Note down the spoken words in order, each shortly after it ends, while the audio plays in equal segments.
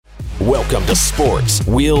Welcome to Sports,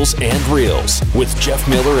 Wheels, and Reels with Jeff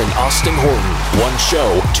Miller and Austin Horton. One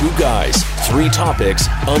show, two guys, three topics,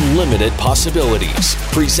 unlimited possibilities.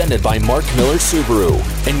 Presented by Mark Miller Subaru.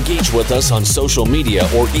 Engage with us on social media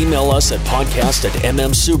or email us at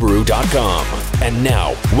podcast@mmsubaru.com. And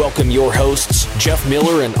now, welcome your hosts, Jeff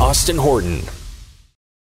Miller and Austin Horton.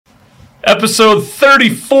 Episode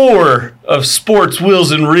 34 of Sports, Wheels,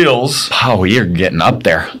 and Reels. Oh, you're getting up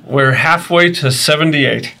there. We're halfway to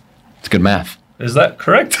 78. It's good math. Is that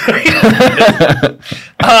correct? Coming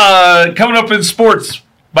up in sports,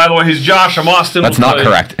 by the way, he's Josh. I'm Austin. That's not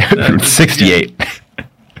correct. 68.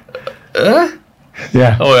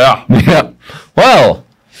 Yeah. Oh, yeah. Yeah. Well,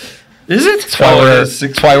 is it? That's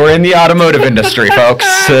why we're in the automotive industry,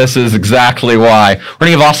 folks. This is exactly why. We're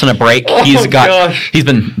going to give Austin a break. He's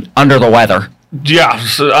been under the weather. Yeah.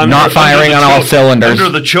 So not firing on all cylinders. Under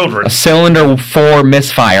the children. A cylinder 4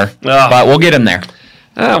 misfire. But we'll get him there.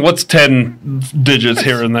 What's 10 digits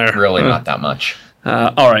here and there? Really not that much.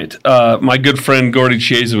 All right. My good friend Gordy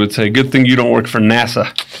Chiesa would say, good thing you don't work for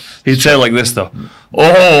NASA. He'd say it like this, though.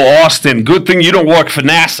 Oh, Austin, good thing you don't work for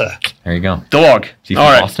NASA. There you go. Dog. Is he from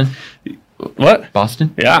Boston? What?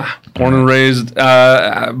 Boston? Yeah. Born and raised,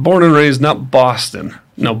 not Boston.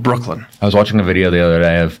 No, Brooklyn. I was watching a video the other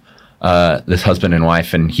day of this husband and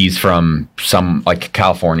wife, and he's from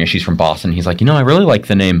California. She's from Boston. He's like, I really like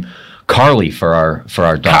the name Carly for our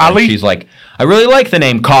daughter. Carly? She's like, I really like the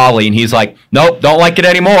name Carly. And he's like, nope, don't like it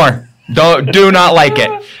anymore. Do not like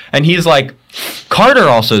it. And he's like, Carter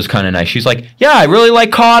also is kind of nice. She's like, yeah, I really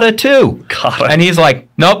like Carter too. Carter. And he's like,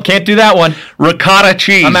 nope, can't do that one. Ricotta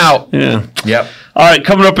cheese. I'm out. Yeah. Yep. All right,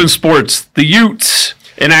 coming up in sports, the Utes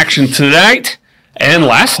in action tonight and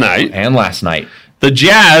last night. The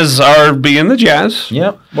Jazz are being the Jazz.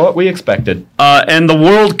 Yep, what we expected. And the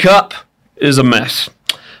World Cup is a mess.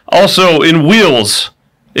 Also, in wheels,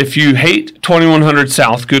 if you hate 2100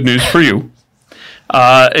 South, good news for you.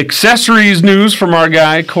 Accessories news from our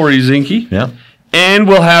guy, Corey Zinke. Yeah. And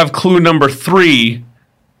we'll have clue number 3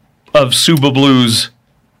 of Suba Blues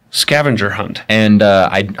scavenger hunt. And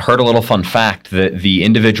I heard a little fun fact that the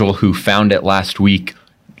individual who found it last week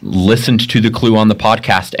listened to the clue on the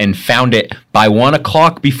podcast and found it by 1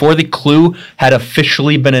 o'clock before the clue had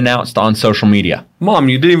officially been announced on social media. Mom,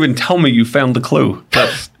 you didn't even tell me you found the clue.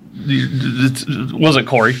 Was it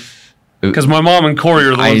Corey? Because my mom and Corey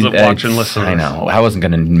are the ones that watch and listen. I know. I wasn't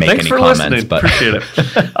going to make any comments. Listening. But appreciate it.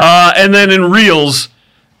 And then in Reels,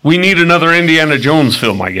 we need another Indiana Jones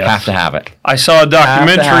film, I guess. Have to have it. I saw a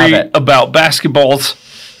documentary about basketballs,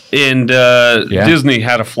 and Disney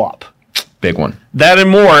had a flop. Big one. That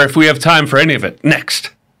and more if we have time for any of it.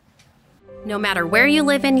 Next. No matter where you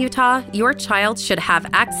live in Utah, your child should have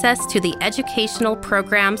access to the educational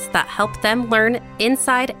programs that help them learn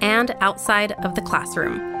inside and outside of the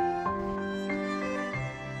classroom.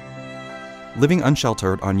 Living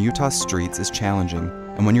unsheltered on Utah's streets is challenging,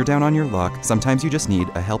 and when you're down on your luck, sometimes you just need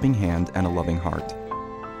a helping hand and a loving heart.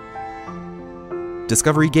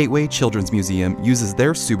 Discovery Gateway Children's Museum uses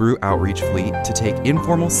their Subaru outreach fleet to take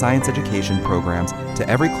informal science education programs to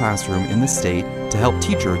every classroom in the state to help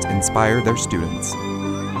teachers inspire their students.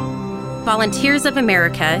 Volunteers of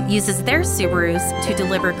America uses their Subarus to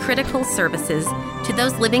deliver critical services to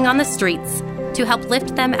those living on the streets to help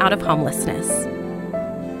lift them out of homelessness.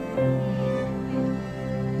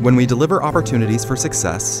 When we deliver opportunities for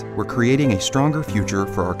success, we're creating a stronger future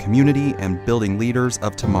for our community and building leaders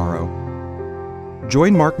of tomorrow.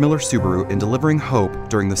 Join Mark Miller Subaru in delivering hope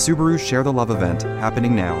during the Subaru Share the Love event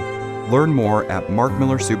happening now. Learn more at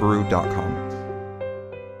markmillersubaru.com.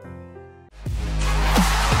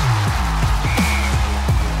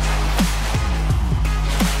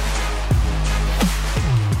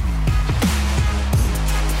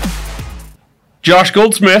 Josh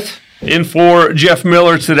Goldsmith in for Jeff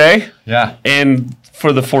Miller today. Yeah. And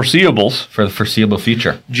for the foreseeables. For the foreseeable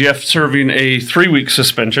future. Jeff serving a 3-week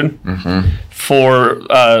suspension for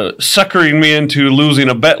suckering me into losing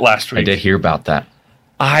a bet last week. I did hear about that.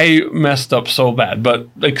 I messed up so bad, but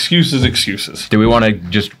excuses. Do we want to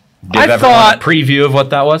just give everyone a preview of what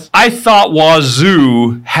that was? I thought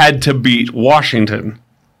Wazoo had to beat Washington.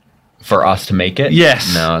 For us to make it?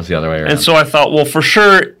 Yes. No, it's the other way around. And so I thought, well, for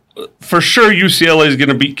sure UCLA is going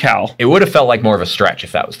to beat Cal. It would have felt like more of a stretch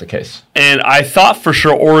if that was the case. And I thought for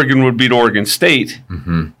sure Oregon would beat Oregon State.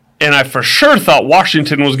 Mm-hmm. And I for sure thought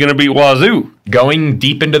Washington was going to beat Wazoo. Going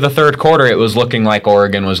deep into the third quarter, it was looking like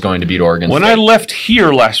Oregon was going to beat Oregon State. When I left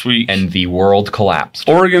here last week... And the world collapsed.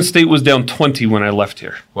 Oregon State was down 20 when I left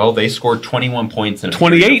here. Well, they scored 21 points in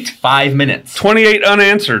 28? 5 minutes. 28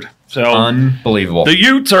 unanswered. So unbelievable. The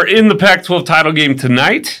Utes are in the Pac-12 title game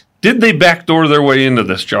tonight Did they backdoor their way into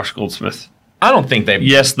this, Josh Goldsmith? I don't think they.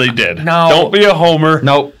 Yes, they did. No. Don't be a homer.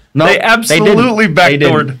 No. They absolutely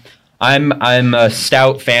backdoored. I'm a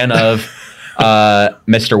stout fan of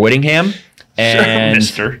Mr. Whittingham. And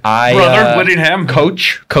Sure, Brother Whittingham.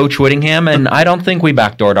 Coach Whittingham, and I don't think we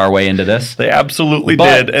backdoored our way into this. They absolutely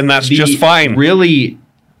did, and that's just fine. Really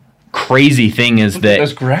crazy thing is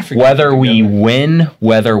this that graphic whether we win,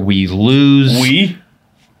 whether we lose,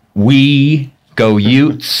 we go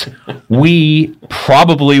Utes, we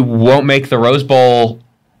probably won't make the Rose Bowl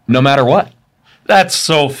no matter what. That's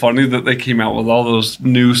so funny that they came out with all those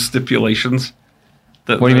new stipulations.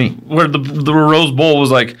 What do you mean? Where the Rose Bowl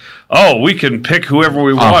was like, oh, we can pick whoever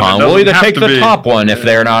we want. We'll either take the top one if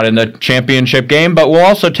they're not in the championship game, but we'll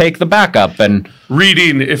also take the backup. And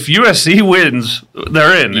reading, if USC wins,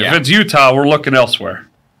 they're in. Yeah. If it's Utah, we're looking elsewhere,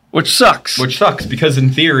 which sucks. Which sucks because in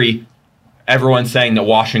theory, everyone's saying that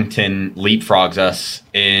Washington leapfrogs us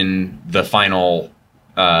in the final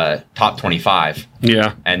top 25.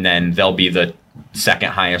 Yeah. And then they'll be the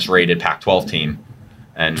second highest rated Pac-12 team.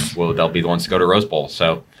 And they'll be the ones to go to Rose Bowl.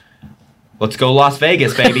 So let's go Las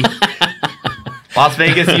Vegas, baby. Las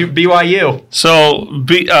Vegas, BYU. So,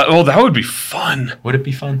 that would be fun. Would it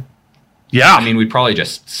be fun? Yeah. I mean, we'd probably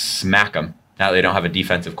just smack them. Now they don't have a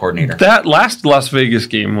defensive coordinator. That last Las Vegas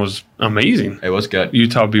game was amazing. It was good.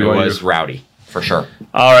 Utah BYU. It was rowdy, for sure.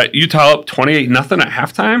 All right, Utah up 28-0 at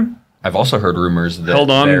halftime. I've also heard rumors that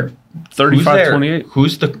held on 35-28.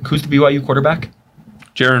 Who's the BYU quarterback?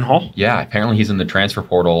 Jaron Hall? Yeah, apparently he's in the transfer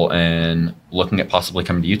portal and looking at possibly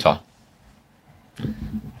coming to Utah.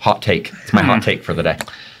 Hot take. It's my hot take for the day.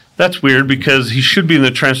 That's weird because he should be in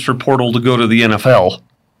the transfer portal to go to the NFL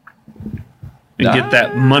and get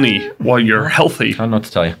that money while you're healthy. I don't know what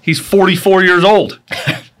to tell you. He's 44 years old.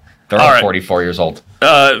 They're all 44 years old.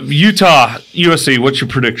 Utah, USC, what's your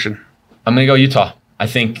prediction? I'm going to go Utah. I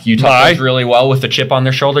think Utah does really well with the chip on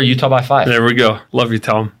their shoulder. Utah by 5. There we go. Love you,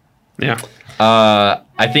 Tom. Yeah.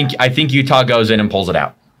 I think Utah goes in and pulls it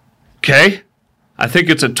out. Okay. I think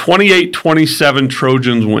it's a 28-27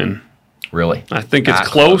 Trojans win. Really? I think it's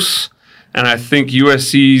close, and I think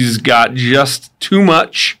USC's got just too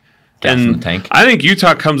much. Gas in the tank. I think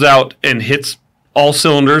Utah comes out and hits all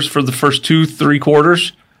cylinders for the first 2-3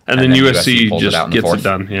 quarters, and then USC just gets it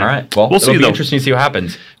done. Yeah. All right. Well, we'll see. It'll be interesting to see what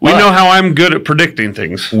happens. We know how I'm good at predicting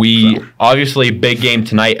things. Obviously big game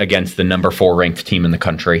tonight against the number 4 ranked team in the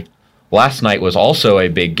country. Last night was also a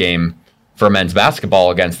big game for men's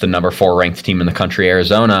basketball against the number 4 ranked team in the country,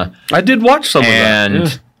 Arizona. I did watch some of that.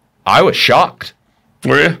 And I was shocked.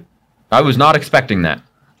 Were you? I was not expecting that.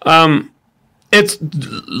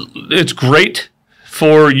 It's great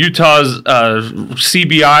for Utah's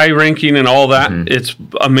CBI ranking and all that. Mm-hmm. It's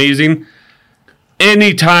amazing.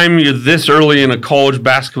 Anytime you're this early in a college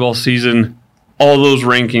basketball season, all those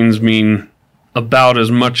rankings mean about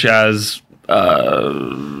as much as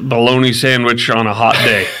bologna sandwich on a hot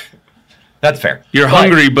day. That's fair. You're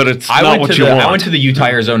hungry, but it's not what you want. I went to the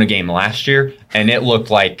Utah-Arizona game last year, and it looked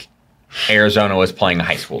like Arizona was playing a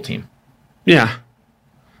high school team. Yeah.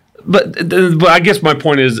 But I guess my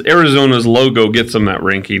point is Arizona's logo gets them that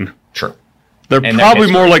ranking. Sure. They're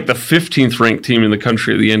probably more like the 15th ranked team in the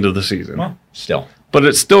country at the end of the season. Well, still. But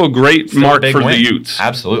it's still a great mark for the Utes.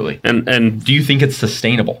 Absolutely. And do you think it's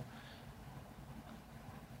sustainable?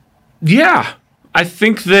 Yeah, I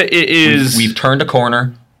think that it is. We've turned a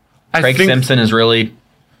corner. Craig Simpson is really.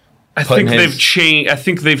 I think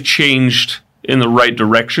they've changed in the right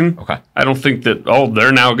direction. Okay. I don't think that.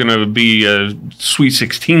 They're now going to be a Sweet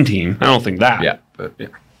 16 team. I don't think that. Yeah. But yeah.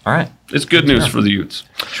 All right. It's good news for the Utes.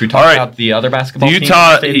 Should we talk about the other basketball teams?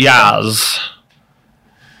 Utah Jazz.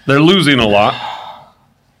 They're losing a lot.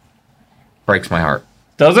 Breaks my heart.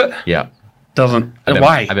 Does it? Yeah. Doesn't.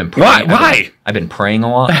 Why? I've been praying. Why? I've been praying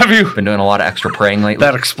a lot. Have you? Been doing a lot of extra praying lately.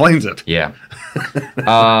 That explains it. Yeah.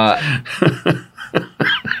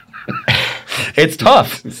 It's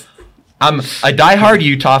tough. I'm a diehard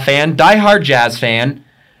Utah fan, diehard Jazz fan,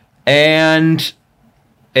 and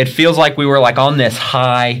it feels like we were like on this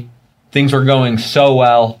high. Things were going so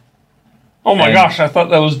well. Oh my gosh, I thought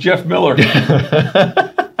that was Jeff Miller.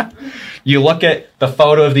 You look at the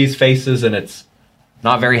photo of these faces and it's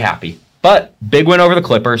not very happy. But big win over the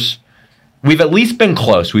Clippers. We've at least been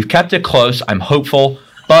close. We've kept it close. I'm hopeful,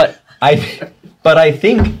 but I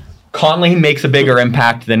think Conley makes a bigger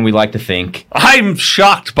impact than we like to think. I'm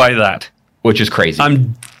shocked by that. Which is crazy.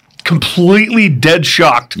 I'm completely dead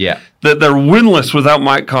shocked that they're winless without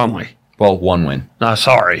Mike Conley. Well, one win.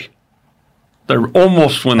 Sorry. They're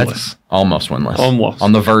almost winless. Almost winless. Almost.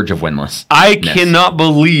 On the verge of winless. I cannot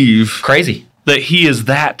believe crazy that he is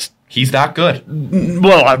that He's that good.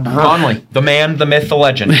 Well, Conley, the man, the myth, the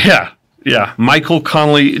legend. Yeah. Michael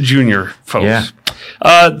Conley Jr., folks. Yeah.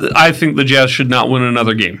 I think the Jazz should not win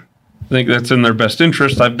another game. I think that's in their best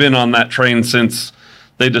interest. I've been on that train since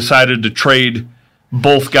they decided to trade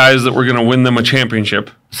both guys that were going to win them a championship.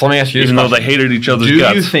 So let me ask you this even question. though they hated each other's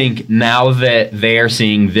guts. Do you think now that they are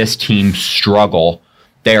seeing this team struggle,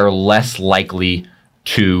 they are less likely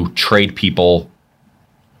to trade people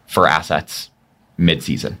for assets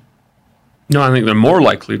mid-season? No, I think they're more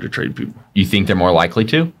likely to trade people. You think they're more likely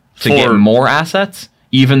to get more assets?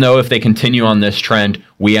 Even though if they continue on this trend,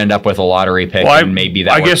 we end up with a lottery pick and maybe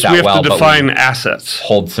that works out well. I guess we have to define assets.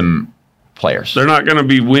 Hold some players. They're not going to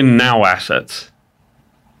be win now assets.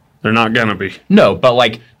 They're not going to be. No, but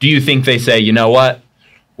like, do you think they say, you know what?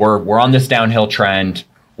 We're on this downhill trend.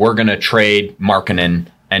 We're going to trade Markkanen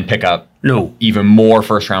and pick up even more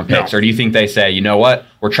first-round picks? No. Or do you think they say, you know what?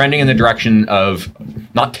 We're trending in the direction of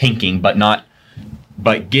not tanking, but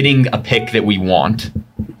getting a pick that we want.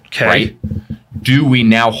 Okay. Right? Do we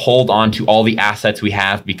now hold on to all the assets we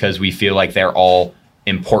have because we feel like they're all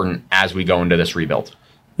important as we go into this rebuild?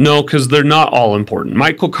 No, because they're not all important.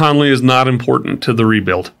 Michael Conley is not important to the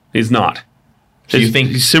rebuild. He's not. So you think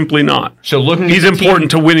he's simply not? So he's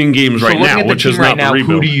important to winning games right now, which is not the rebuild.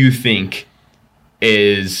 Who do you think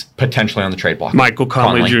is potentially on the trade block? Michael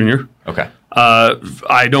Conley Jr. Okay.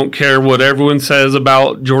 I don't care what everyone says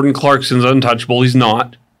about Jordan Clarkson's untouchable. He's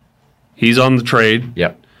not. He's on the trade.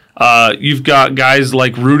 Yep. You've got guys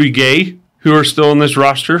like Rudy Gay who are still on this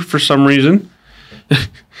roster for some reason.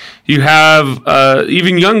 You have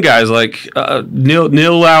even young guys like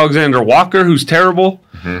Neil Alexander Walker, who's terrible.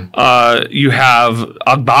 Mm-hmm. You have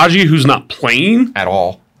Agbaji, who's not playing at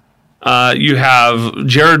all. You have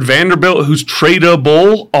Jared Vanderbilt, who's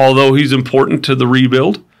tradable, although he's important to the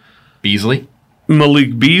rebuild. Beasley?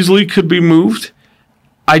 Malik Beasley could be moved.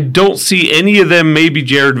 I don't see any of them, maybe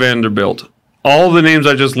Jared Vanderbilt. All the names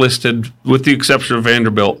I just listed, with the exception of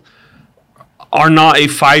Vanderbilt, are not a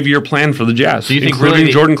 5-year plan for the Jazz, so you think including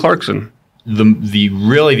really Jordan Clarkson.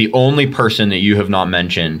 The only person that you have not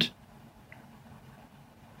mentioned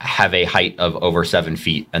have a height of over 7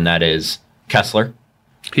 feet, and that is Kessler.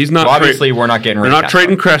 He's not. So obviously, we're not getting rid of They're not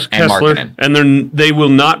trading Kessler, and they will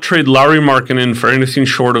not trade Lauri Markkanen for anything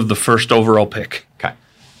short of the first overall pick. Okay.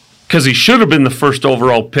 Because he should have been the first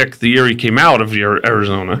overall pick the year he came out of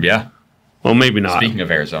Arizona. Yeah. Well, maybe not. Speaking of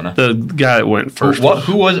Arizona, the guy that went first.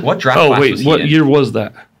 Who was it? What draft class was he what in? year was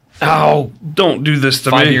that? Oh, don't do this to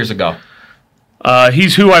 5 me. 5 years ago.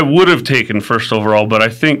 He's who I would have taken first overall, but I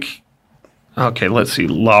think. Okay, let's see.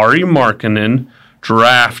 Lauri Markkanen,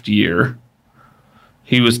 draft year.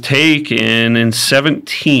 He was taken in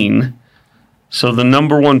 17. So the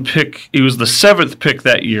number 1 pick, he was the 7th pick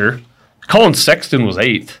that year. Colin Sexton was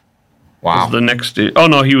 8th. Wow. Was the next. Oh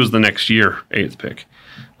no, he was the next year 8th pick.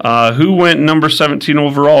 Who went number 17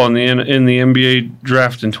 overall in the NBA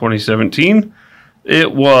draft in 2017?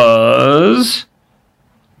 It was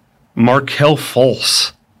Markelle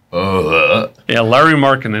Fultz. Yeah, Lauri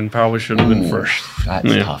Markkanen probably should have been first. That's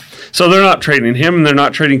tough. So they're not trading him. They're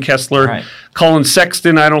not trading Kessler. Right. Colin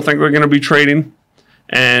Sexton, I don't think they're going to be trading.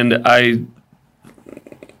 And I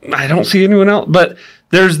don't see anyone else. But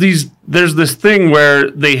there's this thing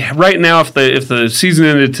where they right now, if the season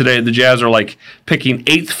ended today, the Jazz are like picking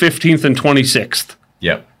 8th, 15th, and 26th.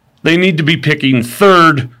 Yep. They need to be picking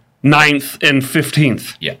 3rd, 9th, and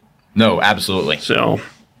 15th. Yeah. No, absolutely. So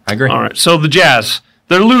I agree. All right. So the Jazz,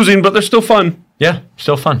 they're losing, but they're still fun. Yeah,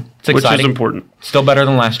 still fun. It's exciting. Which is important. Still better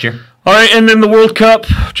than last year. All right, and then the World Cup,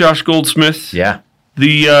 Josh Goldsmith. Yeah.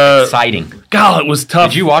 The exciting. God, it was tough.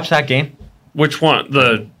 Did you watch that game? Which one?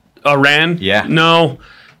 The Iran? Yeah. No,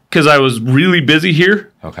 because I was really busy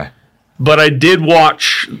here. Okay. But I did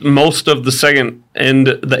watch most of the second and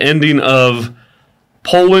the ending of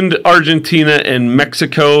Poland, Argentina, and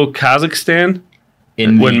Mexico, Kazakhstan.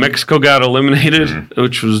 When Mexico got eliminated,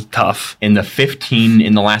 which was tough. In the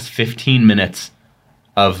last 15 minutes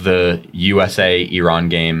of the USA-Iran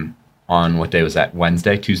game on, what day was that?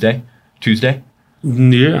 Wednesday? Tuesday?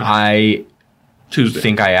 Yeah. I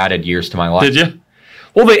think I added years to my life. Did you?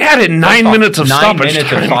 Well, they added 9 minutes of stoppage time. 9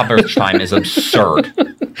 minutes of stoppage time is absurd.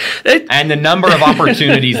 And the number of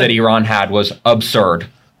opportunities that Iran had was absurd.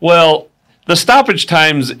 Well, the stoppage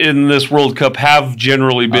times in this World Cup have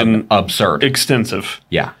generally been absurd, extensive.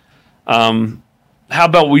 Yeah. How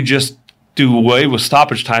about we just do away with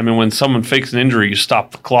stoppage time, and when someone fakes an injury, you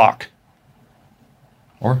stop the clock?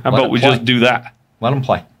 Or how about we just do that? Let them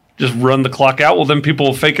play. Just run the clock out. Well, then people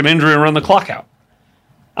will fake an injury and run the clock out.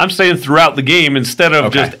 I'm saying throughout the game instead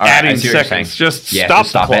of just adding seconds. Just stop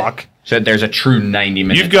the clock. So there's a true 90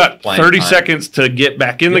 minutes. You've got playing 30 time. seconds to get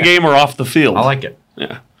back in the game or off the field. I like it.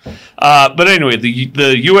 Yeah. But anyway,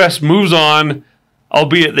 the U.S. moves on,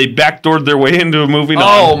 albeit they backdoored their way into moving on.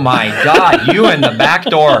 Oh my God! You in the back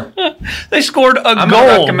door. They scored a I'm goal,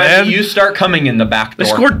 gonna recommend man. that you start coming in the back door.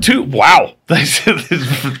 They scored 2. Wow.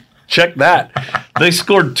 Check that. They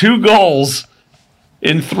scored 2 goals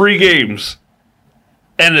in 3 games.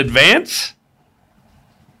 And advance?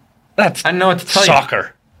 That's I know what to tell you.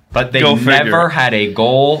 soccer. But they Go never figure. had a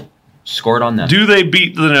goal scored on them. Do they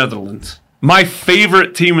beat the Netherlands? My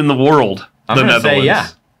favorite team in the world, I'm the gonna Netherlands. say yeah.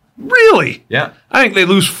 Really? Yeah. I think they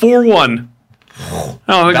lose 4-1. I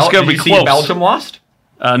don't think it's going to be Did you close. see Belgium lost?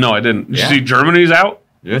 No, I didn't. Did Yeah. you see Germany's out?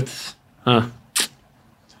 It's Huh.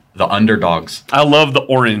 the underdogs. I love the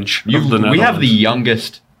orange of the Netherlands. We have the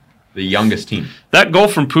youngest team. That goal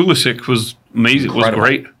from Pulisic was amazing. It was Incredible.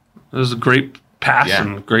 great. It was a great pass Yeah.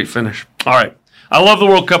 and a great finish. All right. I love the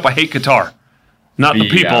World Cup. I hate Qatar. Not the Yeah, I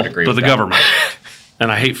people, would agree but with the that. government.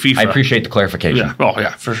 And I hate FIFA. I appreciate the clarification. Yeah. Oh,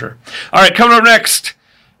 yeah, for sure. All right, coming up next,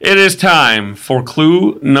 it is time for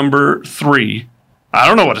clue number 3. I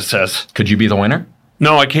don't know what it says. Could you be the winner?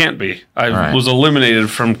 No, I can't be. I right. was eliminated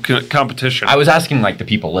from competition. I was asking like the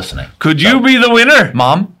people listening. Could you be the winner?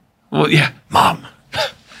 Mom? Well, yeah, Mom.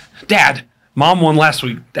 Dad. Mom won last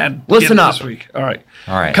week. Dad, Listen get it up. this week. All right.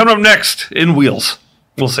 All right. Coming up next in Wheels.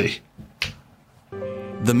 We'll see.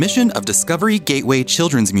 The mission of Discovery Gateway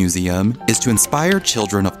Children's Museum is to inspire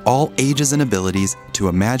children of all ages and abilities to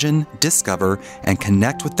imagine, discover, and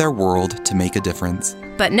connect with their world to make a difference.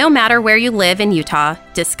 But no matter where you live in Utah,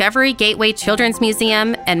 Discovery Gateway Children's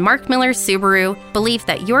Museum and Mark Miller Subaru believe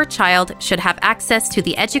that your child should have access to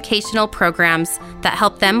the educational programs that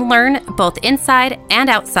help them learn both inside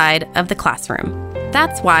and outside of the classroom.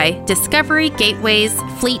 That's why Discovery Gateway's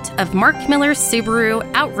fleet of Mark Miller Subaru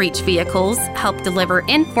outreach vehicles help deliver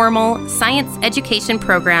informal science education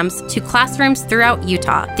programs to classrooms throughout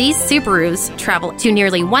Utah. These Subarus travel to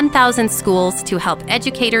nearly 1,000 schools to help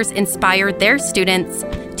educators inspire their students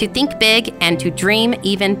to think big and to dream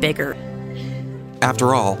even bigger.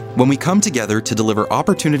 After all, when we come together to deliver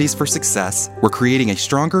opportunities for success, we're creating a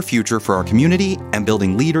stronger future for our community and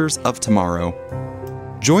building leaders of tomorrow.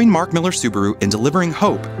 Join Mark Miller Subaru in delivering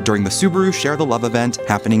hope during the Subaru Share the Love event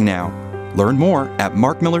happening now. Learn more at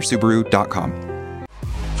markmillersubaru.com.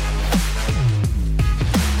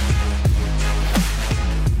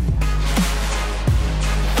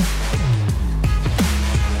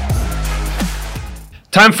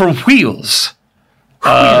 Time for Wheels. Be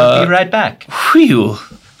right back. Wheel.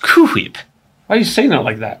 Whip. Why are you saying it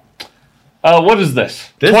like that? What is this?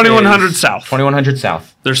 This 2100 is South. 2100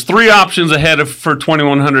 South. There's 3 options ahead for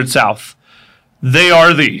 2100 South. They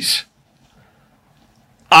are these.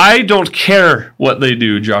 I don't care what they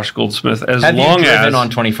do, Josh Goldsmith, as Have long you driven as on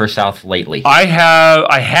 21st South lately? I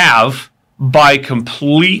have by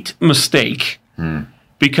complete mistake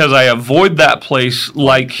because I avoid that place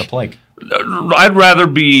like the plague. I'd rather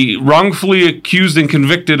be wrongfully accused and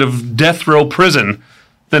convicted of death row prison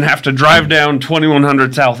than have to drive down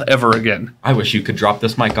 2100 South ever again. I wish you could drop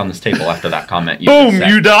this mic on this table after that comment. You Boom, just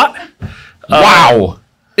said. UDOT. Wow.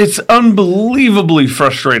 It's unbelievably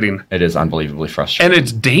frustrating. It is unbelievably frustrating. And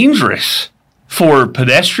it's dangerous for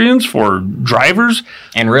pedestrians, for drivers.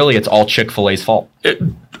 And really, it's all Chick-fil-A's fault.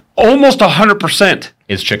 Almost 100%.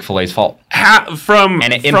 Is Chick-fil-A's fault. From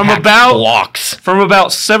And it from impacts about blocks. From about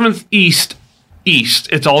 7th East,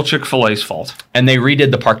 it's all Chick-fil-A's fault. And they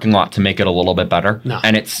redid the parking lot to make it a little bit better. No.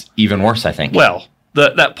 And it's even worse, I think. Well,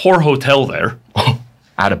 that poor hotel there.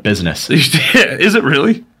 Out of business. Is it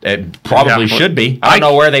really? It probably Yeah, should be. I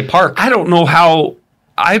don't know where they park. I don't know how.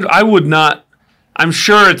 I would not. I'm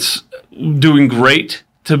sure it's doing great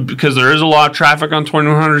because there is a lot of traffic on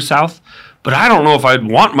 2100 South. But I don't know if I'd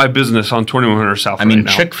want my business on 2100 South. I mean, right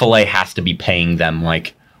now. Chick-fil-A has to be paying them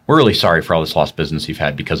like, we're really sorry for all this lost business you've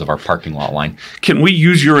had because of our parking lot line. Can we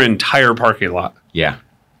use your entire parking lot? Yeah.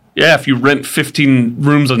 Yeah, if you rent 15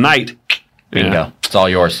 rooms a night. Bingo. Yeah. It's all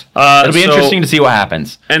yours. It'll be so- interesting to see what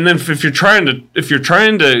happens. And then if you're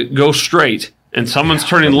trying to go straight and someone's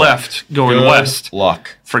turning left going Good west,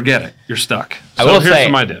 luck. forget it. You're stuck. I So will here's say,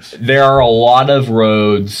 some ideas. there are a lot of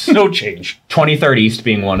roads, No change. 23rd East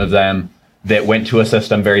being one of them, that went to a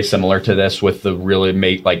system very similar to this with the really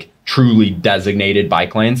truly designated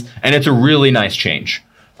bike lanes. And it's a really nice change.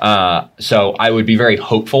 So I would be very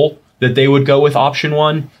hopeful that they would go with option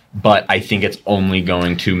 1, but I think it's only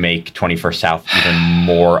going to make 21st South even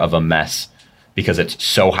more of a mess because it's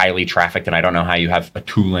so highly trafficked, and I don't know how you have a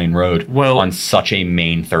 2-lane road on such a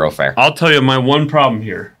main thoroughfare. I'll tell you my one problem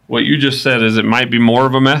here. What you just said is it might be more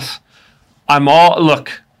of a mess. I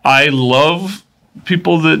love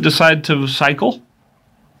people that decide to cycle.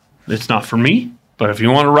 It's not for me, but if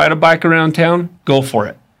you want to ride a bike around town, go for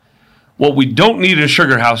it. What we don't need in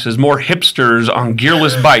Sugar House is more hipsters on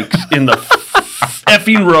gearless bikes in the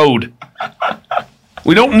effing road.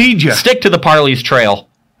 We don't need you. Stick to the Parley's Trail.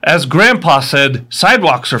 As Grandpa said,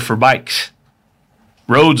 sidewalks are for bikes.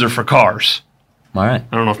 Roads are for cars. All right.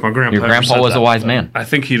 I don't know if my grandpa Your grandpa was a wise man. I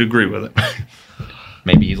think he'd agree with it.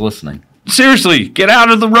 Maybe he's listening. Seriously, get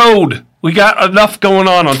out of the road. We got enough going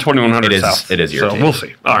on 2100 South. It is irritating. So we'll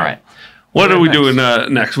see. All right. What are we doing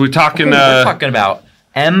next? We're talking... we're talking about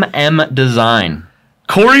MMDesign.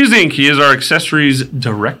 Corey Zink, he is our accessories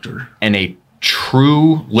director. And a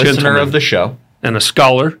true listener of the show. And a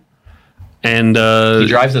scholar. And he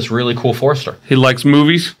drives this really cool Forester. He likes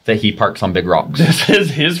movies. That he parks on big rocks. This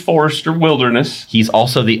is his Forester Wilderness. He's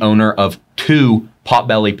also the owner of 2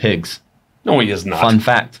 potbelly pigs. No, he is not. Fun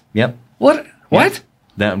fact. Yep. What? What?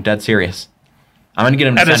 Yeah. I'm dead serious. I'm going to get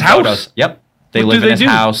him to At send his house? photos. Yep. They live in his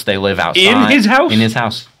house. They live outside. In his house? In his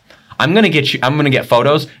house. I'm going to get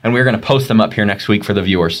photos, and we're going to post them up here next week for the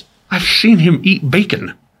viewers. I've seen him eat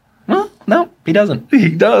bacon. Well, no, he doesn't. He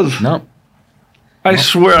does. No. I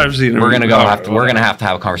swear I've seen him. We're gonna have to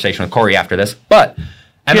have a conversation with Corey after this. But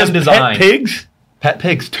MMDesign, pet pigs. Pet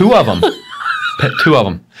pigs, 2 of them. 2 of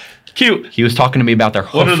them. Cute. He was talking to me about their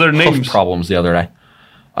what are their names? hoof problems the other day.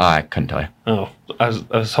 I couldn't tell you. Oh, I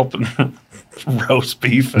was hoping roast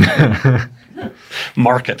beef and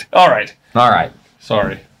market. All right.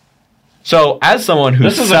 Sorry. So, as someone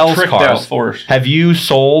who sells cars, have you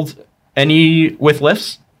sold any with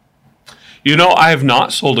lifts? You know, I have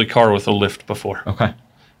not sold a car with a lift before. Okay.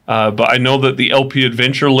 But I know that the LP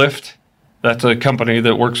Adventure lift, that's a company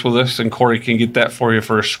that works with us, and Corey can get that for you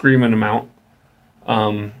for a screaming amount.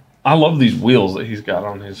 I love these wheels that he's got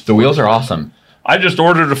on his. The wheels are awesome. I just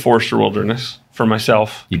ordered a Forester Wilderness for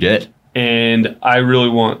myself. You did? And I really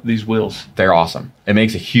want these wheels. They're awesome. It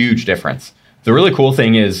makes a huge difference. The really cool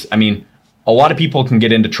thing is, I mean, a lot of people can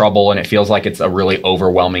get into trouble, and it feels like it's a really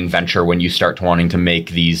overwhelming venture when you start wanting to make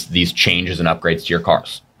these changes and upgrades to your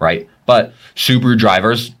cars, right? But Subaru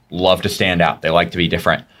drivers love to stand out. They like to be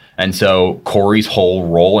different. And so Corey's whole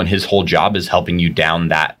role and his whole job is helping you down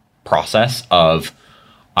that process of,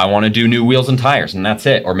 I want to do new wheels and tires, and that's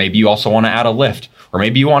it. Or maybe you also want to add a lift. Or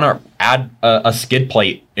maybe you want to add a skid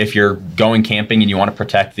plate if you're going camping and you want to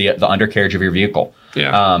protect the undercarriage of your vehicle.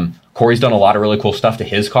 Yeah. Corey's done a lot of really cool stuff to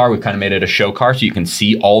his car. We've kind of made it a show car so you can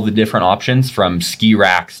see all the different options, from ski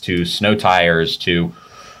racks to snow tires to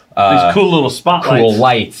these cool little spotlights, cool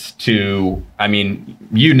lights to, I mean,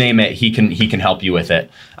 you name it, he can help you with it.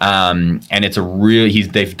 And it's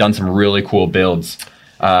they've done some really cool builds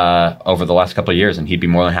over the last couple of years, and he'd be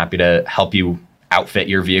more than happy to help you outfit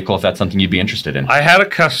your vehicle if that's something you'd be interested in. I had a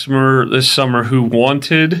customer this summer who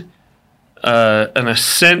wanted an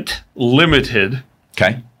Ascent Limited.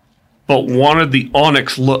 Okay. But wanted the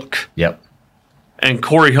Onyx look. Yep. And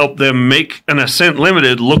Corey helped them make an Ascent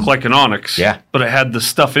Limited look like an Onyx. Yeah. But it had the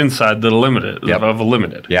stuff inside that of a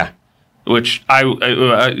Limited. Yeah. Which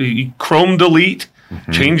I chrome delete,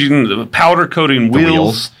 changing the powder coating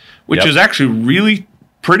wheels, which is actually really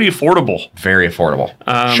pretty affordable. Very affordable.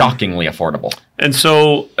 Shockingly affordable. And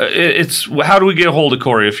so it's, how do we get a hold of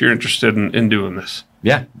Corey if you're interested in doing this?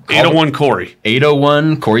 Yeah. 801 Corey.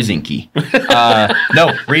 801 Corey Zinke.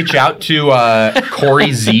 No, reach out to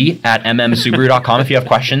Corey Z at mmsubaru.com if you have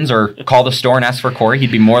questions, or call the store and ask for Corey.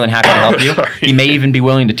 He'd be more than happy to help you. Sorry. He may even be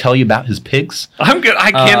willing to tell you about his pigs.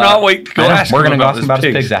 I cannot wait to go ask him. We're going to go ask him about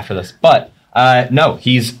his pigs after this. But no,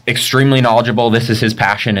 he's extremely knowledgeable. This is his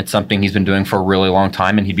passion. It's something he's been doing for a really long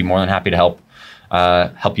time, and he'd be more than happy to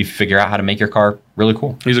help you figure out how to make your car really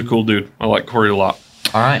cool. He's a cool dude. I like Corey a lot.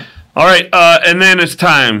 All right. And then it's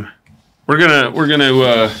time. We're gonna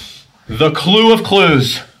the clue of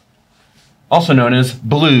clues, also known as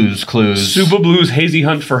Blues Clues. Super Blues Hazy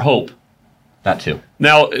Hunt for Hope. That too.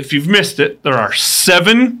 Now, if you've missed it, there are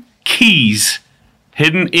 7 keys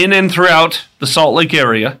hidden in and throughout the Salt Lake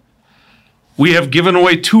area. We have given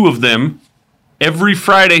away 2 of them. Every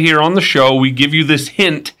Friday here on the show, we give you this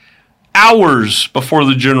hint hours before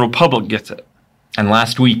the general public gets it. And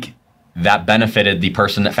last week, that benefited the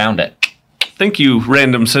person that found it. Thank you,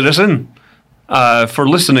 random citizen, for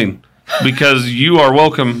listening, because you are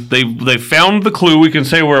welcome. They found the clue. We can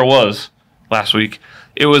say where it was last week.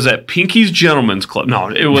 It was at Pinky's Gentleman's Club. No,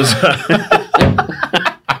 it was...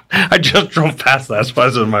 I just drove past that. That's why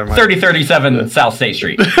it's in my mind. 3037 South State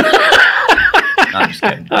Street. No, I'm just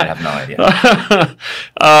kidding. I have no idea.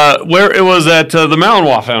 Where it was at the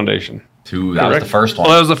Malinois Foundation. That was the first one.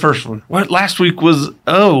 Well, that was the first one. What last week was?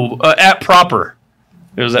 At Proper.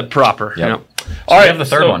 It was at Proper. Yep. All right. We have the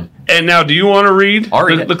third one. And now, do you want to read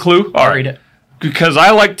the clue? I'll read it. Because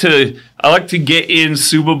I like to get in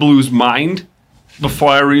Suba Blue's mind before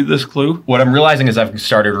I read this clue. What I'm realizing as I've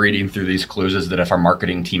started reading through these clues is that if our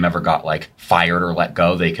marketing team ever got like fired or let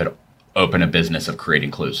go, they could open a business of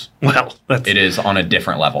creating clues. Well, it is on a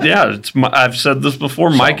different level. Yeah, I've said this before.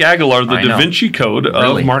 Mike Aguilar, the Da Vinci Code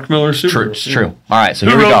of Mark Miller Subaru. It's true. All right, so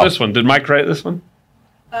who here we go. Who wrote this one? Did Mike write this one?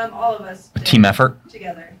 All of us. A team effort?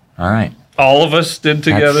 Together. All right. All of us did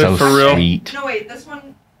together. That's so for real? Sweet. No, wait, this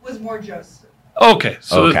one was more Joseph. Okay,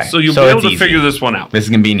 so you'll be able to figure this one out. This is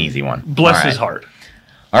going to be an easy one. Bless his heart.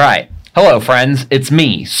 All right. Hello, friends. It's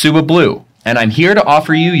me, Suba Blue, and I'm here to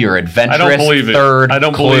offer you your adventurous third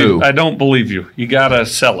clue. I don't believe you. You got to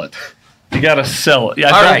sell it. You got to sell it.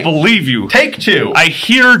 Yeah, I don't believe you. Take two. I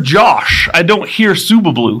hear Josh. I don't hear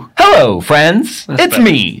Suba Blue. Hello, friends. It's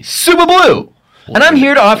me, Suba Blue, and I'm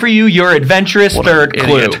here to offer you your adventurous third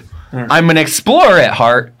clue. I'm an explorer at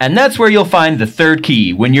heart, and that's where you'll find the third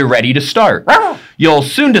key when you're ready to start. You'll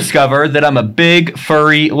soon discover that I'm a big,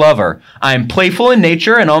 furry lover. I'm playful in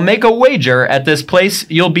nature, and I'll make a wager at this place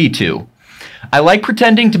you'll be to. I like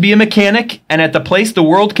pretending to be a mechanic, and at the place the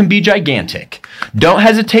world can be gigantic. Don't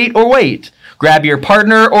hesitate or wait. Grab your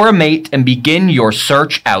partner or a mate and begin your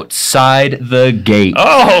search outside the gate.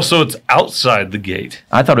 Oh, so it's outside the gate.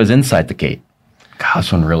 I thought it was inside the gate. God,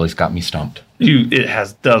 this one really's got me stumped.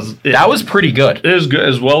 That was pretty good. It is good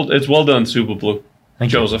as well. It's well done, Suba Blue.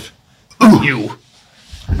 Thank Joseph. You.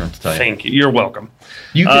 Thank you. You're welcome.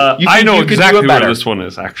 I know exactly where this one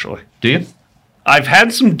is, actually. Do you? I've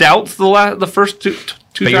had some doubts the first two times.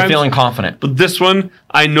 But you're feeling confident. But this one,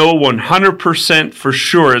 I know 100% for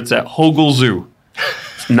sure it's at Hogle Zoo.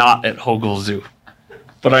 It's not at Hogle Zoo.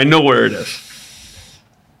 But I know where it is.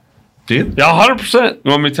 Do you? Yeah, 100%.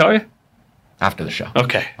 You want me to tell you? After the show.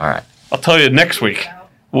 Okay. All right. I'll tell you next week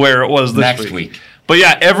where it was this next week. But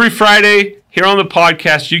yeah, every Friday here on the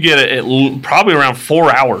podcast, you get it probably around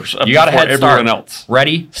 4 hours. You got to head everyone else.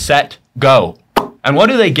 Ready, set, go. And what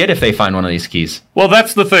do they get if they find one of these keys? Well,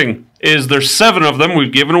 that's the thing. There's 7 of them.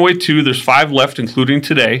 We've given away 2. There's 5 left, including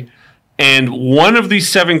today. And one of these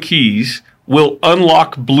 7 keys will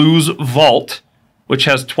unlock Blue's vault, which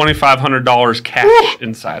has $2,500 cash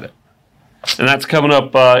inside it. And that's coming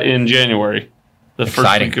up in January, the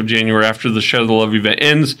first week of January after the Share the Love event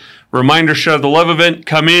ends. Reminder, Share the Love event,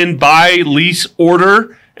 come in, buy, lease,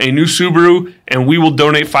 order a new Subaru, and we will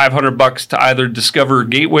donate $500 to either Discover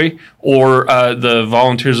Gateway or the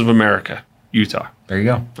Volunteers of America, Utah. There you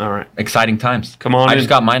go. All right. Exciting times. Come on I just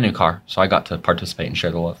got my new car, so I got to participate and Share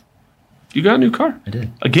the Love. You got a new car? I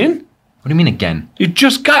did. Again? What do you mean again? You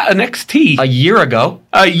just got an XT. A year ago.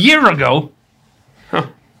 A year ago? Huh.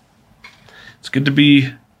 It's good to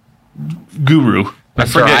be guru.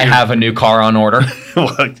 I have a new car on order.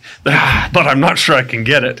 But I'm not sure I can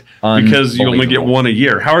get it because you only get one a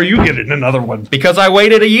year. How are you getting another one? Because I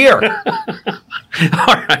waited a year.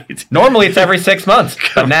 All right. Normally it's every 6 months,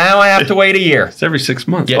 but now I have to wait a year. It's every 6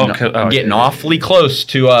 months. I'm getting awfully close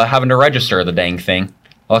to having to register the dang thing.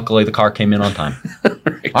 Luckily, the car came in on time.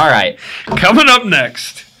 All right. Coming up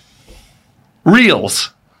next,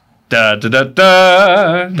 Reels. Da da da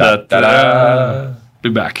da da da da. Be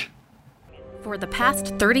back. For the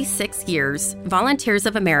past 36 years, Volunteers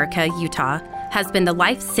of America, Utah, has been the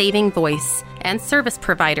life-saving voice and service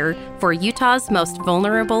provider for Utah's most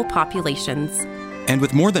vulnerable populations. And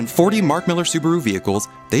with more than 40 Mark Miller Subaru vehicles,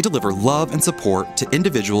 they deliver love and support to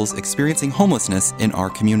individuals experiencing homelessness in our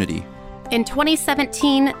community. In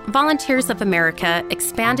 2017, Volunteers of America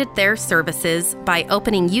expanded their services by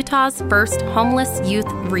opening Utah's first homeless youth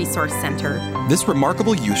resource center. This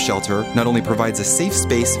remarkable youth shelter not only provides a safe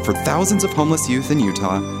space for thousands of homeless youth in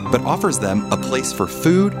Utah, but offers them a place for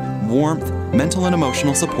food, warmth, mental and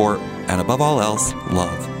emotional support, and above all else,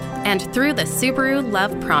 love. And through the Subaru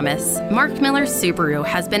Love Promise, Mark Miller Subaru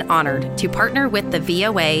has been honored to partner with the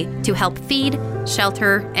VOA to help feed,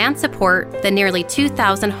 shelter, and support the nearly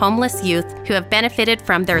 2,000 homeless youth who have benefited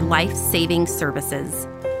from their life-saving services.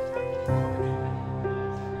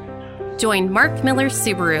 Join Mark Miller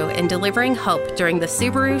Subaru in delivering hope during the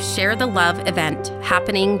Subaru Share the Love event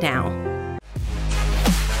happening now.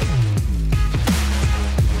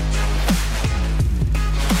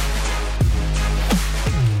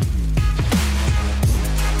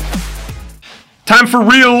 Time for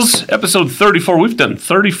Reels, episode 34. We've done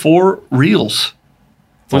 34 Reels.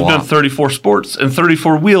 We've done 34 sports and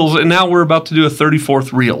 34 wheels, and now we're about to do a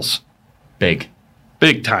 34th Reels. Big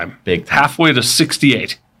time. Big time. Halfway to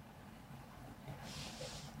 68.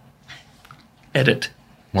 Edit.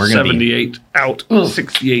 We're gonna 78 out,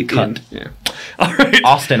 68 cut. in. Yeah. All right.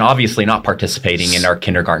 Austin obviously not participating in our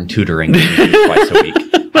kindergarten tutoring twice a week.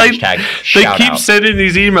 Hashtag They shout keep out. sending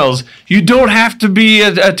these emails. You don't have to be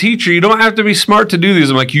a teacher. You don't have to be smart to do these.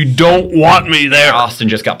 I'm like, you don't want me there. Austin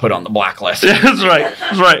just got put on the blacklist. That's right.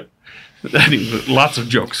 That's right. Anyway, lots of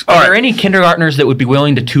jokes. Are there any kindergartners that would be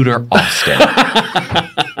willing to tutor Austin?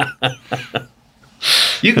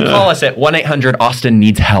 You can call us at 1-800-AUSTIN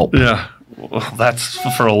needs help. Yeah. Well, that's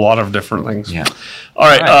for a lot of different things. Yeah. All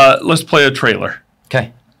right. Let's play a trailer.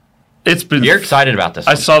 Okay. It's been. You're excited about this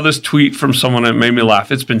I one. saw this tweet from someone that made me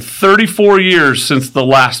laugh. It's been 34 years since the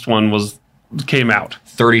last one came out.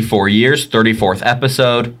 34 years, 34th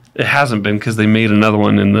episode. It hasn't been because they made another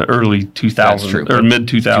one in the early 2000s That's true. or mid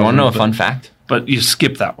 2000s. Do you want to know a fun fact? But you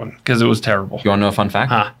skipped that one because it was terrible. You want to know a fun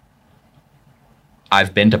fact? Huh?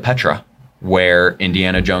 I've been to Petra, where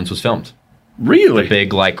Indiana Jones was filmed. Really?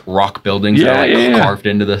 Big like rock buildings Yeah, that are like yeah. carved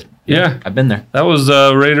into the. Yeah. I've been there. That was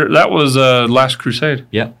Raider. That was Last Crusade.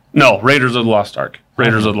 Yep. No, Raiders of the Lost Ark.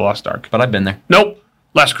 Raiders of the Lost Ark. But I've been there. Nope.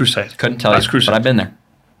 Last Crusade. Couldn't tell Last you. Crusade. But I've been there.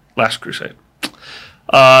 Last Crusade.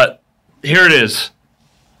 Here it is.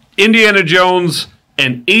 Indiana Jones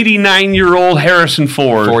and 89-year-old Harrison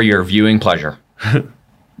Ford. For your viewing pleasure.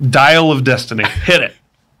 Dial of Destiny. Hit it.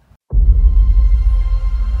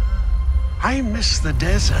 I miss the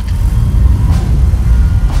desert.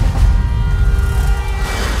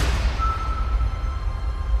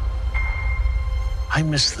 I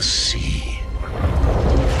miss the sea.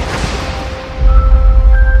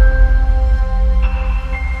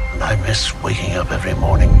 And I miss waking up every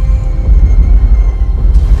morning,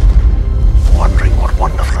 wondering what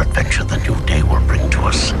wonderful adventure the new day will bring to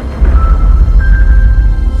us.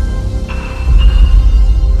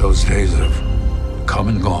 Those days have come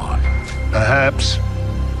and gone. Perhaps,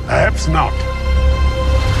 perhaps not.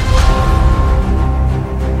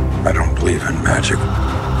 I don't believe in magic.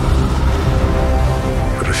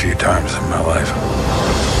 But a few times in my life,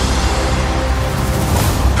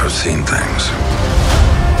 I've seen things.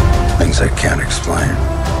 Things I can't explain.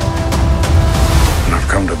 And I've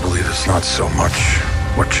come to believe it's not so much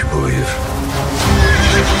what you believe.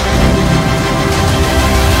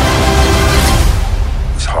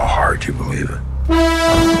 It's how hard you believe it.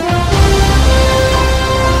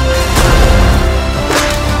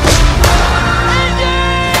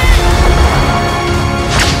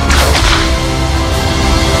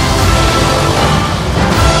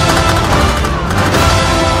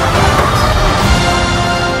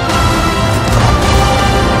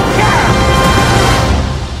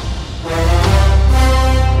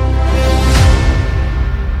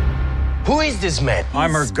 Who is this man?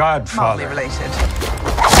 I'm her godfather. Related.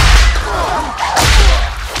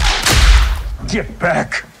 Get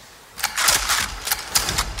back!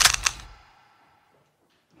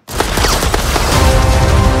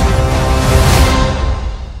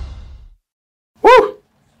 Woo!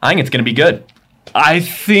 I think it's going to be good. I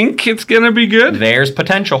think it's going to be good. There's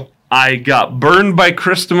potential. I got burned by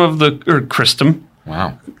Kingdom of the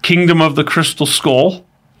Crystal Skull.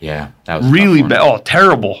 Yeah, that was a Really tough one. bad. Oh,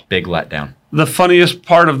 terrible. Big letdown. The funniest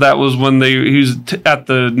part of that was when he was at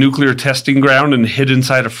the nuclear testing ground and hid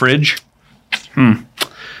inside a fridge. Tough.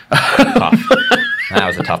 That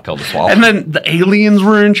was a tough pill to swallow. And then the aliens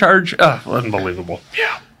were in charge. Unbelievable.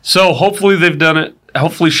 Yeah. So hopefully they've done it.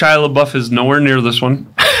 Hopefully Shia LaBeouf is nowhere near this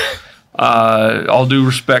one. All due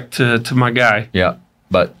respect to my guy. Yeah,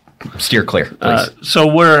 but steer clear, please. So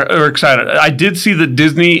we're excited. I did see that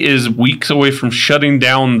Disney is weeks away from shutting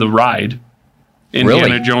down the ride, Indiana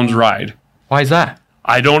Really? Jones ride. Why is that?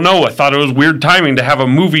 I don't know. I thought it was weird timing to have a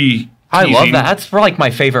movie. I love teasing. that. That's like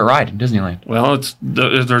my favorite ride in Disneyland. Well,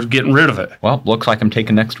 they're getting rid of it. Well, looks like I'm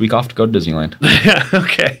taking next week off to go to Disneyland. Yeah.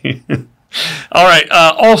 Okay. All right.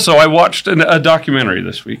 Also, I watched a documentary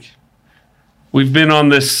this week. We've been on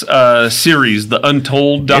this series, the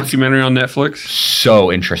Untold documentary on Netflix.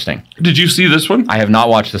 So interesting. Did you see this one? I have not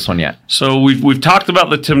watched this one yet. So we've talked about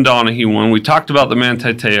the Tim Donaghy one. We talked about the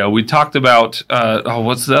Manti Te'o. We talked about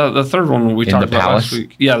what's the third one we talked the about Palace? last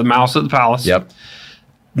week? Yeah, the Mouse at the Palace. Yep.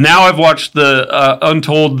 Now I've watched the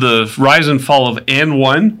Untold, the Rise and Fall of An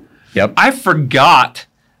 1. Yep. I forgot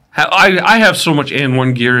how I have so much An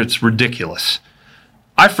 1 gear, it's ridiculous.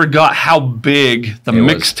 I forgot how big the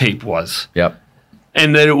mixtape was. Yep.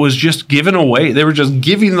 And that it was just given away. They were just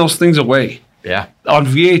giving those things away Yeah. on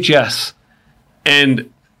VHS. And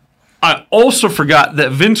I also forgot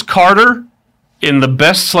that Vince Carter, in the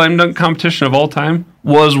best slam dunk competition of all time,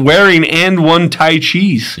 was wearing An 1 Tai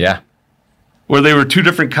Chis, Yeah. where they were two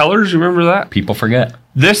different colors. You remember that? People forget.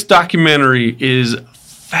 This documentary is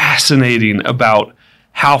fascinating about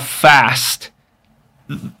how fast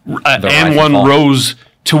An rise 1 and fall. rose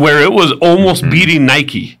to where it was almost beating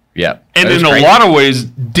Nike. Yep. And It was in crazy. a lot of ways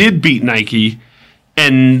did beat Nike.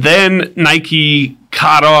 And then Nike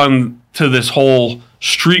caught on to this whole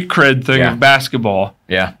street cred thing of basketball.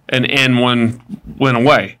 Yeah. And N1 went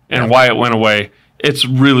away. And why it went away, it's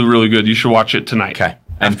really, really good. You should watch it tonight. Okay.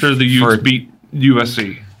 After the Utes beat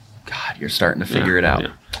USC. God, you're starting to figure it out.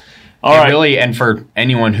 Yeah. All right. Really, and for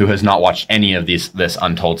anyone who has not watched any of this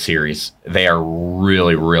Untold series, they are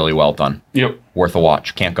really, really well done. Yep. Worth a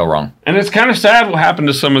watch. Can't go wrong. And it's kind of sad what happened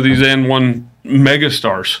to some of these N1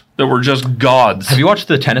 megastars that were just gods. Have you watched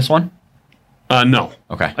the tennis one? No.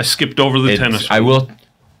 Okay. I skipped over the tennis one. I will.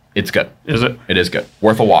 It's good. Is it? It is good.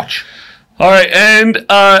 Worth a watch. All right. And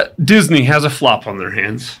Disney has a flop on their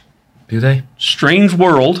hands. Do they? Strange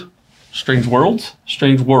World. Strange Worlds?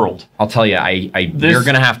 Strange World. I'll tell you, you're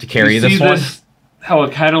going to have to carry this one. How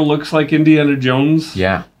it kind of looks like Indiana Jones?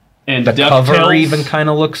 Yeah. And the cover DuckTales. even kind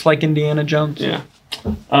of looks like Indiana Jones. Yeah.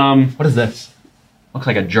 What is this? Looks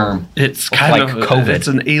like a germ. It's looks kind like of COVID. It's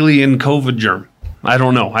an alien COVID germ. I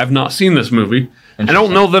don't know. I've not seen this movie. I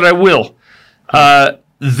don't know that I will.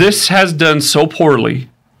 This has done so poorly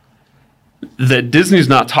that Disney's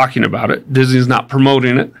not talking about it. Disney's not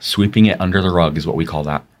promoting it. Sweeping it under the rug is what we call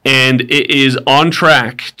that. And it is on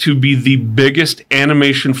track to be the biggest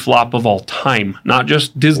animation flop of all time. Not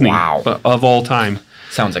just Disney, but of all time.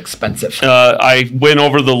 Sounds expensive. I went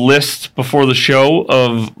over the list before the show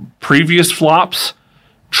of previous flops.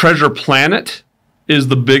 Treasure Planet is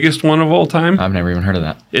the biggest one of all time. I've never even heard of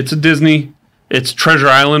that. It's a Disney. It's Treasure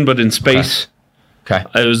Island, but in space. Okay.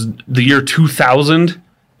 It was the year 2000.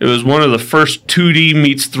 It was one of the first 2D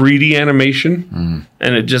meets 3D animation,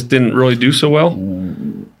 and it just didn't really do so well.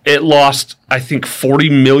 It lost, I think,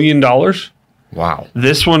 $40 million. Wow.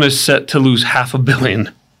 This one is set to lose $500 million.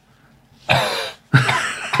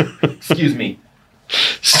 Excuse me.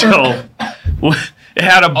 So it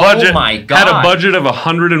had a budget. Oh my God. Had a budget of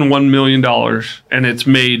 $101 million, and it's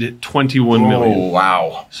made $21 million. Oh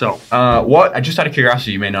wow. So what? Just out of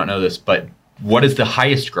curiosity, you may not know this, but what is the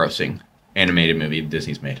highest grossing animated movie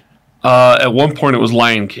Disney's made? At one point, it was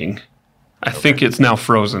Lion King. I think it's now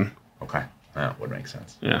Frozen. Okay, that would make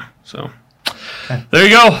sense. Yeah. So there you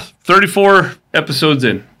go. 34 episodes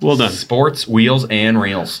in. Well done. Sports, wheels, and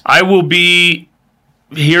reels. I will be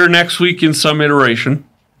here next week in some iteration.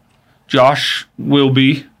 Josh will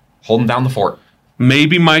be holding down the fort.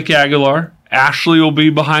 Maybe Mike Aguilar. Ashley will be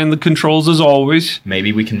behind the controls as always.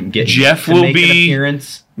 Maybe we can get Jeff to will make be an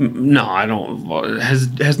appearance. No, I don't.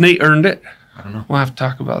 Has Nate earned it? I don't know. We'll have to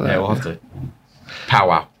talk about that. Yeah, we'll have to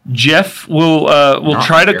powwow. Jeff will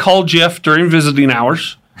try to call Jeff during visiting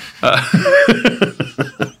hours. All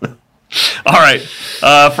right.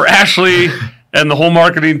 For Ashley and the whole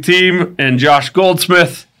marketing team and Josh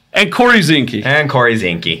Goldsmith and Corey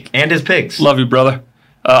Zinke. And his pigs. Love you, brother.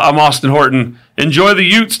 I'm Austin Horton. Enjoy the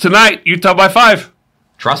Utes tonight. Utah by 5.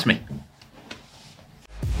 Trust me.